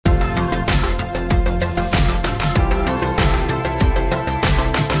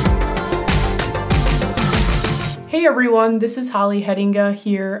Hey everyone, this is Holly Hedinga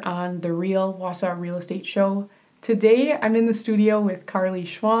here on the Real Wausau Real Estate Show. Today I'm in the studio with Carly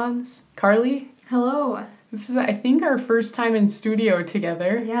Schwanz. Carly? Hello. This is, I think, our first time in studio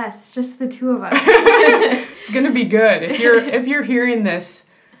together. Yes, just the two of us. It's gonna be good. If you're hearing this,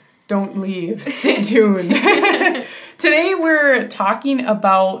 don't leave. Stay tuned. Today we're talking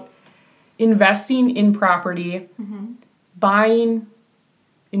about investing in property, buying,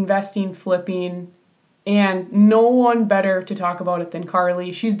 investing, flipping, and no one better to talk about it than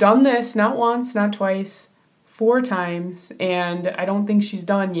Carly. She's done this not once, not twice, 4 times, and I don't think she's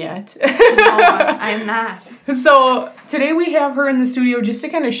done yet. No, I'm not. So today we have her in the studio just to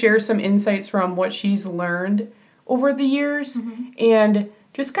kind of share some insights from what she's learned over the years and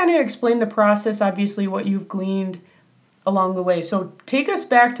just kind of explain the process, obviously, what you've gleaned along the way. So take us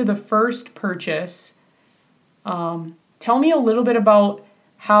back to the first purchase. Tell me a little bit about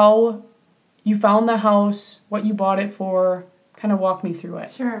how you found the house, what you bought it for. Kind of walk me through it.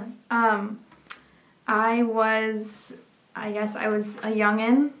 Sure. I was a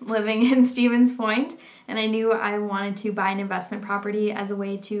youngin' living in Stevens Point, and I knew I wanted to buy an investment property as a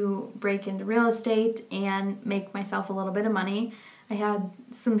way to break into real estate and make myself a little bit of money. I had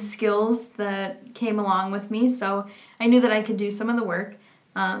some skills that came along with me, so I knew that I could do some of the work.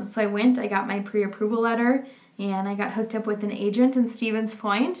 So I got my pre-approval letter, and I got hooked up with an agent in Stevens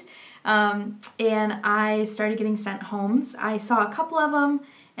Point, and I started getting sent homes. I saw a couple of them,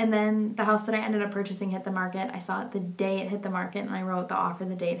 and then the house that I ended up purchasing hit the market. I saw it the day it hit the market, and I wrote the offer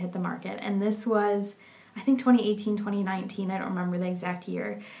the day it hit the market. And this was, I think, 2018, 2019. I don't remember the exact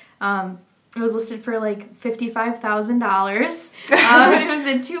year. It was listed for like $55,000. It was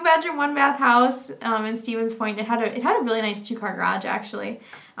a 2-bedroom, 1-bath house in Stevens Point. It had a really nice 2-car garage, actually.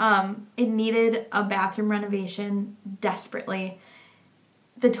 It needed a bathroom renovation desperately.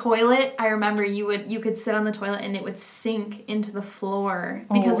 The toilet, I remember you could sit on the toilet and it would sink into the floor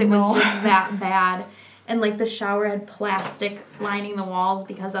because it was just that bad. And like the shower had plastic lining the walls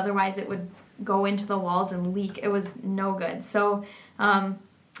because otherwise it would go into the walls and leak. It was no good. So I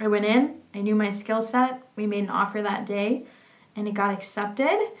went in, I knew my skill set, we made an offer that day, and it got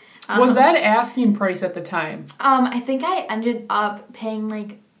accepted. Was that asking price at the time? I think I ended up paying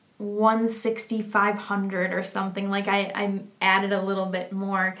like $160,500 or something. Like I added a little bit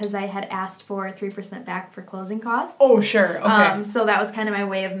more because I had asked for 3% back for closing costs. Oh, sure. Okay. So that was kind of my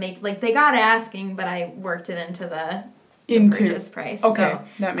way of they got asking, but I worked it into the purchase price. Okay, so,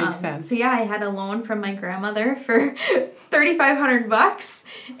 that makes sense. So yeah, I had a loan from my grandmother for $3,500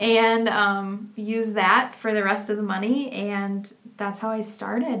 and used that for the rest of the money, and that's how I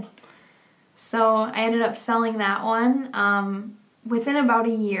started. So I ended up selling that one within about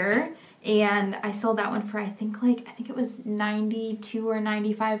a year, and I sold that one for I think it was $92,000 or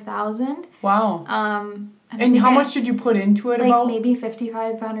 $95,000. Wow. And how much did you put into it? About Maybe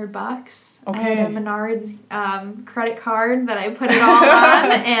 $5,500. Okay. I had a Menards credit card that I put it all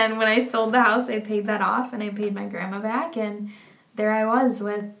on, and when I sold the house, I paid that off, and I paid my grandma back, and there I was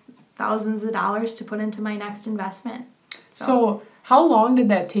with thousands of dollars to put into my next investment. So how long did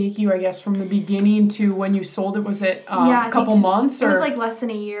that take you, I guess, from the beginning to when you sold it? Was it a couple months? Or? It was like less than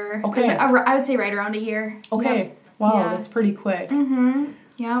a year. Okay. I would say right around a year. Okay. Yep. Wow, yeah. That's pretty quick. Mm-hmm.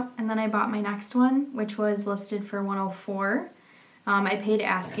 Yeah, and then I bought my next one, which was listed for $104,000. I paid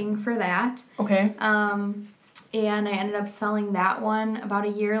asking for that. Okay. And I ended up selling that one about a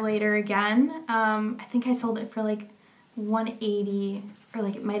year later again. I think I sold it for like $180,000, or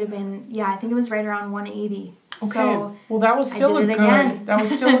like it might have been. Yeah, I think it was right around $180,000. Okay. So well, that was still a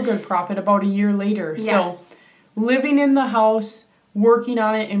good profit about a year later. Yes. So living in the house, working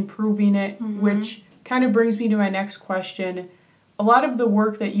on it, improving it, which kind of brings me to my next question. A lot of the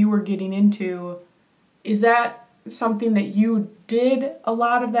work that you were getting into, is that something that you did a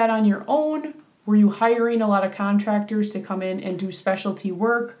lot of that on your own? Were you hiring a lot of contractors to come in and do specialty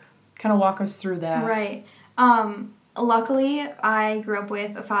work? Kind of walk us through that. Right. Luckily, I grew up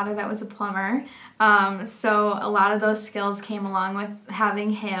with a father that was a plumber, so a lot of those skills came along with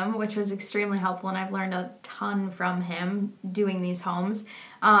having him, which was extremely helpful, and I've learned a ton from him doing these homes.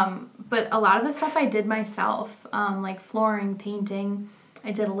 But a lot of the stuff I did myself, like flooring, painting.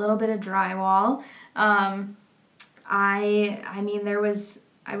 I did a little bit of drywall. I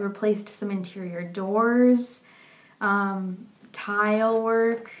replaced some interior doors, tile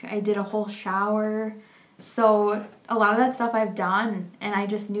work. I did a whole shower. So a lot of that stuff I've done, and I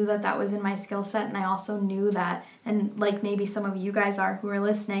just knew that was in my skill set, and I also knew that, and like maybe some of you guys are who are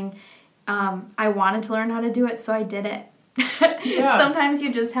listening, I wanted to learn how to do it, so I did it. Yeah. Sometimes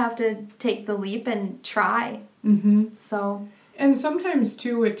you just have to take the leap and try. Mm-hmm. So. And sometimes,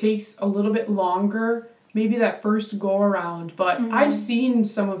 too, it takes a little bit longer maybe that first go around, but I've seen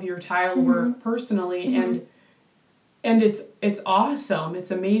some of your tile work personally, and it's awesome.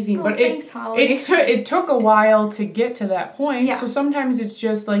 It's amazing. Oh, but thanks, Holly. it took a while to get to that point. Yeah. So sometimes it's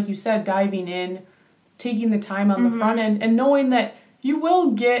just like you said, diving in, taking the time on the front end, and knowing that you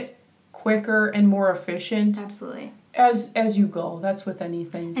will get quicker and more efficient. Absolutely. As you go. That's with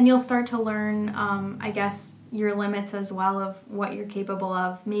anything. And you'll start to learn, I guess, your limits as well of what you're capable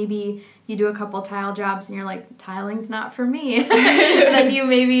of. Maybe you do a couple tile jobs and you're like, tiling's not for me. Then you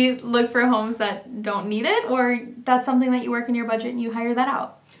maybe look for homes that don't need it, or that's something that you work in your budget and you hire that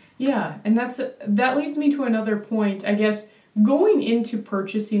out. Yeah, and that leads me to another point. I guess going into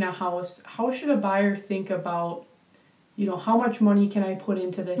purchasing a house, how should a buyer think about, how much money can I put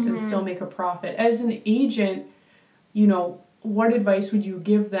into this and still make a profit? As an agent, what advice would you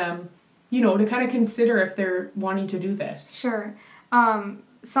give them, to kind of consider if they're wanting to do this? Sure.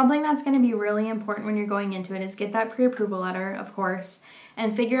 Something that's going to be really important when you're going into it is get that pre-approval letter, of course,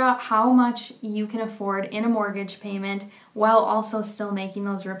 and figure out how much you can afford in a mortgage payment while also still making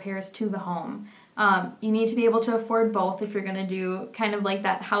those repairs to the home. You need to be able to afford both if you're going to do kind of like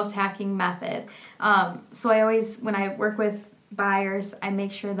that house hacking method. So I always, when I work with buyers, I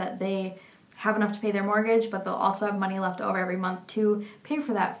make sure that they have enough to pay their mortgage, but they'll also have money left over every month to pay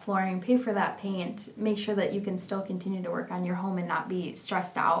for that flooring, pay for that paint, make sure that you can still continue to work on your home and not be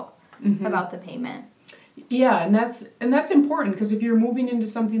stressed out about the payment. Yeah, and that's important, because if you're moving into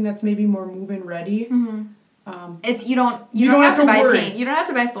something that's maybe more move-in ready, it's you don't have to buy paint, you don't have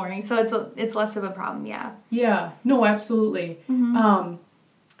to buy flooring, so it's less of a problem. Yeah, no, absolutely.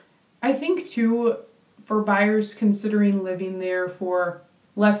 I think too, for buyers considering living there for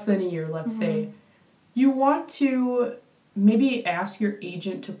less than a year, let's say, you want to maybe ask your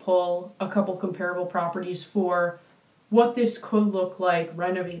agent to pull a couple comparable properties for what this could look like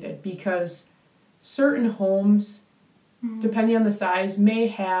renovated, because certain homes, depending on the size, may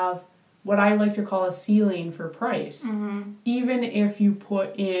have what I like to call a ceiling for price. Even if you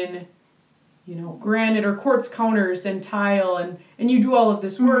put in, granite or quartz counters and tile and you do all of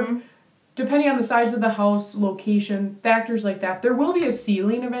this work, depending on the size of the house, location, factors like that, there will be a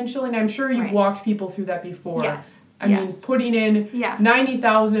ceiling eventually, and I'm sure you've walked people through that before. Yes. I mean, putting in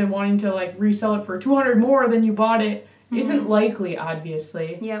 $90,000 and wanting to resell it for $200 more than you bought it isn't likely,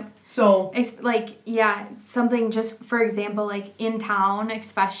 obviously. Yep. So something just for example, in town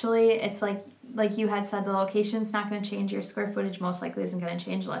especially, it's like you had said, the location's not going to change. Your square footage most likely isn't going to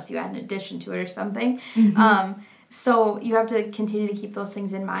change unless you add an addition to it or something. So you have to continue to keep those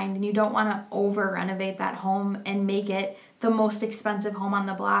things in mind, and you don't want to over renovate that home and make it the most expensive home on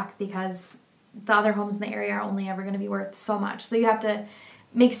the block, because the other homes in the area are only ever going to be worth so much. So you have to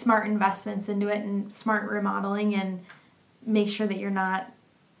make smart investments into it and smart remodeling and make sure that you're not,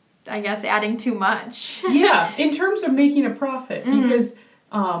 I guess, adding too much. Yeah, in terms of making a profit, because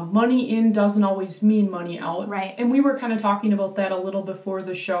money in doesn't always mean money out. Right. And we were kind of talking about that a little before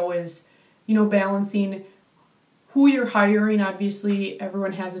the show, is, balancing who you're hiring. Obviously,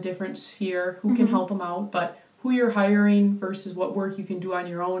 everyone has a different sphere who can help them out, but who you're hiring versus what work you can do on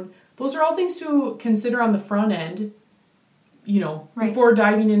your own. Those are all things to consider on the front end, before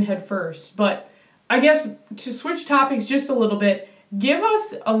diving in head first. But I guess to switch topics just a little bit, give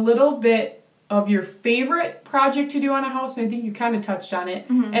us a little bit of your favorite project to do on a house, and I think you kind of touched on it,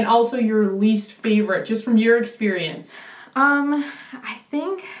 and also your least favorite, just from your experience. I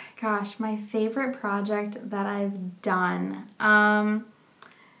think, gosh, my favorite project that I've done,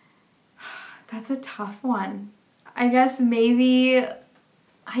 that's a tough one. I guess maybe,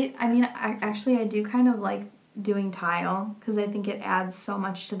 I do kind of like doing tile, because I think it adds so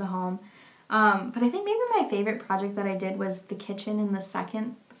much to the home. But I think maybe my favorite project that I did was the kitchen in the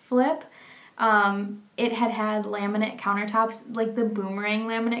second flip. It had laminate countertops, like the boomerang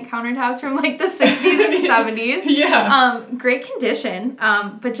laminate countertops from the 60s and 70s. Yeah. Great condition,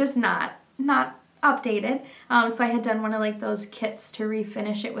 but just not updated. So I had done one of those kits to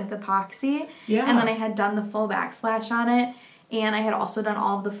refinish it with epoxy. Yeah. And then I had done the full backslash on it, and I had also done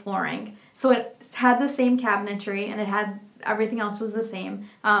all of the flooring. So it had the same cabinetry, and it had everything else was the same.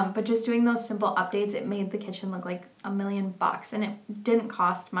 But just doing those simple updates, it made the kitchen look like $1 million, and it didn't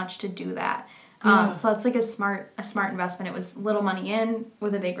cost much to do that. So that's a smart investment. It was little money in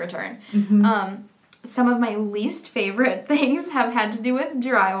with a big return. Some of my least favorite things have had to do with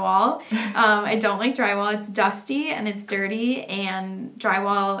drywall. I don't like drywall. It's dusty and it's dirty, and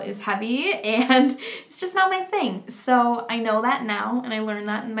drywall is heavy, and it's just not my thing. So I know that now, and I learned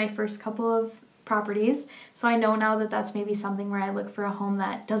that in my first couple of properties. So I know now that that's maybe something where I look for a home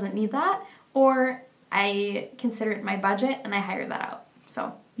that doesn't need that, or I consider it in my budget and I hire that out.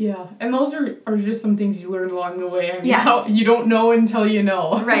 So Yeah, and those are just some things you learn along the way. I mean, Yes. you don't know until you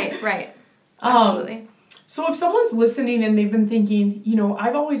know. Right. Absolutely. So if someone's listening and they've been thinking,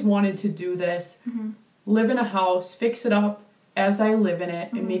 I've always wanted to do this, live in a house, fix it up as I live in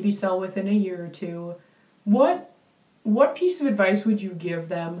it, and maybe sell within a year or two, what piece of advice would you give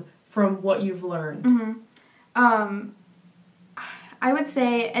them from what you've learned? I would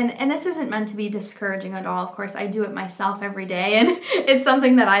say, and this isn't meant to be discouraging at all, of course, I do it myself every day, and it's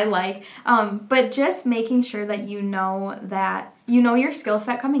something that I like, but just making sure that you know your skill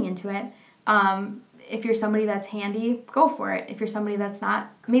set coming into it. If you're somebody that's handy, go for it. If you're somebody that's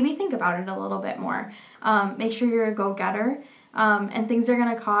not, maybe think about it a little bit more. Make sure you're a go-getter, and things are going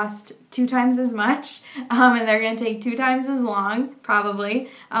to cost 2 times as much, and they're going to take 2 times as long,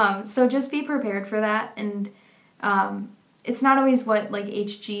 probably. So just be prepared for that, and it's not always what like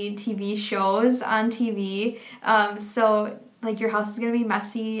HGTV shows on TV. So like your house is going to be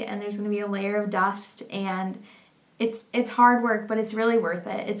messy, and there's going to be a layer of dust, and it's hard work, but it's really worth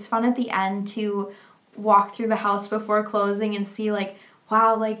it. It's fun at the end to walk through the house before closing and see like,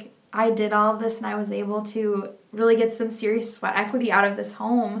 wow, like I did all of this and I was able to really get some serious sweat equity out of this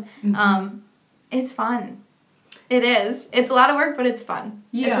home. It's fun. It is. It's a lot of work, but it's fun.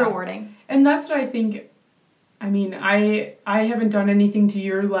 Yeah. It's rewarding. And that's what I think. I mean, I haven't done anything to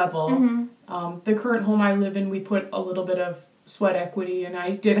your level. The current home I live in, we put a little bit of sweat equity, and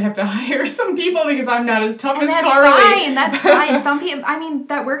I did have to hire some people because I'm not as tough as Carly. That's fine. Some people, I mean,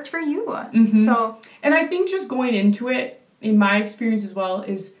 that worked for you. So, and I think just going into it, in my experience as well,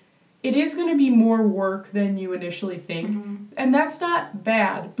 is it is going to be more work than you initially think. And that's not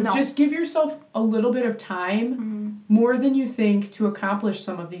bad, but just give yourself a little bit of time, more than you think, to accomplish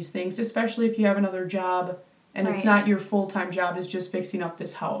some of these things, especially if you have another job. And it's not your full-time job is just fixing up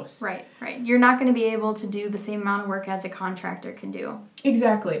this house. Right. You're not going to be able to do the same amount of work as a contractor can do.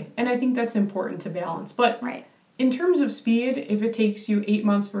 Exactly. And I think that's important to balance. But in terms of speed, if it takes you 8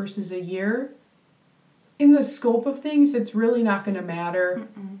 months versus a year, in the scope of things, it's really not going to matter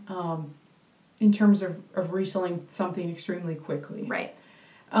in terms of reselling something extremely quickly. Right.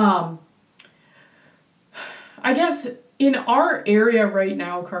 I guess in our area right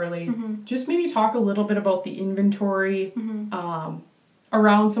now, Carly, just maybe talk a little bit about the inventory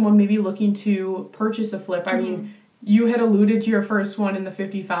around someone maybe looking to purchase a flip. I mean, you had alluded to your first one in the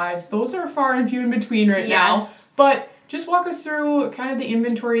 55s. Those are far and few in between right now. But just walk us through kind of the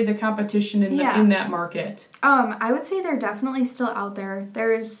inventory, the competition in that market. I would say they're definitely still out there.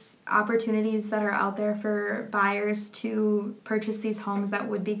 There's opportunities that are out there for buyers to purchase these homes that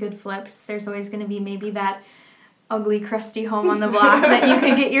would be good flips. There's always going to be maybe that ugly, crusty home on the block that you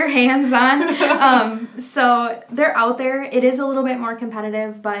can get your hands on. So they're out there. It is a little bit more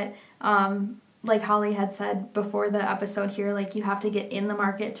competitive, but like Holly had said before the episode here, like you have to get in the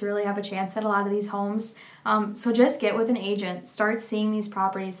market to really have a chance at a lot of these homes. So just get with an agent. Start seeing these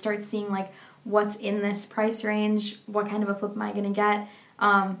properties. Start seeing like what's in this price range. What kind of a flip am I going to get?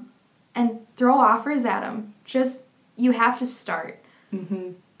 And throw offers at them. You have to start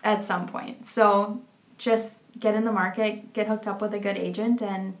at some point. So just get in the market, get hooked up with a good agent,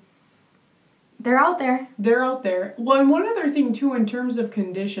 and they're out there. Well, and one other thing, too, in terms of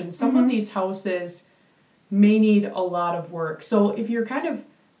condition, some of these houses may need a lot of work. So if you're kind of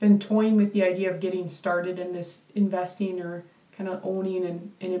been toying with the idea of getting started in this investing or kind of owning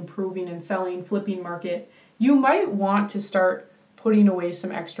and improving and selling, flipping market, you might want to start putting away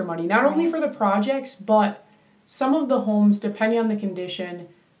some extra money, not only for the projects, but some of the homes, depending on the condition,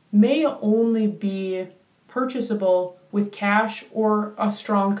 may only be purchasable with cash or a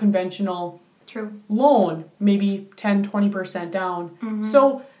strong conventional loan, maybe 10-20% down.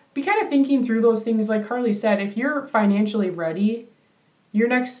 So be kind of thinking through those things. Like Carly said, if you're financially ready, your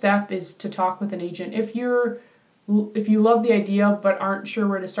next step is to talk with an agent. If you love the idea but aren't sure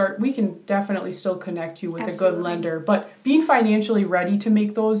where to start, we can definitely still connect you with a good lender. But being financially ready to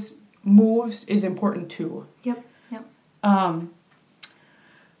make those moves is important too. Yep.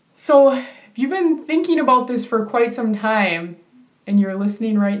 So if you've been thinking about this for quite some time and you're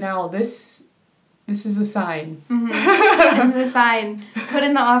listening right now, this is a sign. This is a sign. Put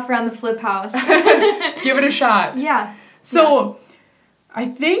in the offer on the flip house. Give it a shot. Yeah. So I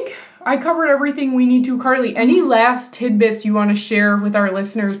think I covered everything we need to. Carly, any last tidbits you want to share with our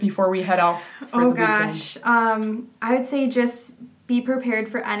listeners before we head off for the weekend? I would say just be prepared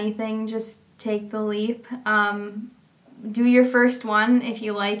for anything. Just take the leap. Do your first one. If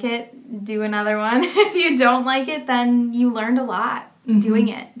you like it, do another one. If you don't like it, then you learned a lot doing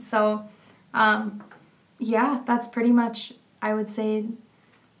it. So, that's pretty much, I would say,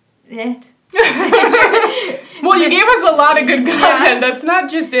 it. Well, you gave us a lot of good content. That's not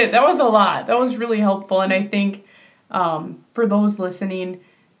just it. That was a lot. That was really helpful. And I think for those listening,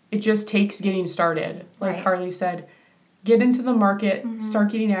 it just takes getting started. Like Carly said, get into the market,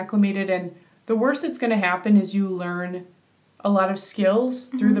 start getting acclimated. And the worst that's going to happen is you learn a lot of skills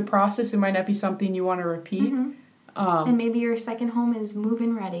through the process. It might not be something you want to repeat. And maybe your second home is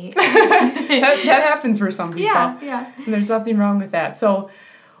move-in ready. that happens for some people. Yeah. And there's nothing wrong with that. So,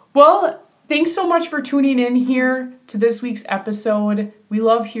 well, thanks so much for tuning in here to this week's episode. We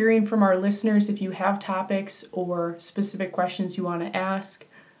love hearing from our listeners. If you have topics or specific questions you want to ask,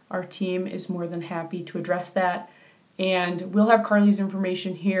 our team is more than happy to address that. And we'll have Carly's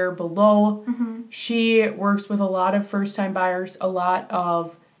information here below. She works with a lot of first-time buyers, a lot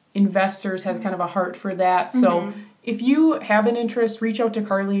of investors, has kind of a heart for that. So if you have an interest, reach out to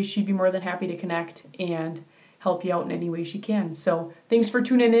Carly. She'd be more than happy to connect and help you out in any way she can. So thanks for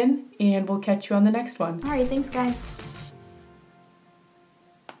tuning in, and we'll catch you on the next one. All right, thanks, guys.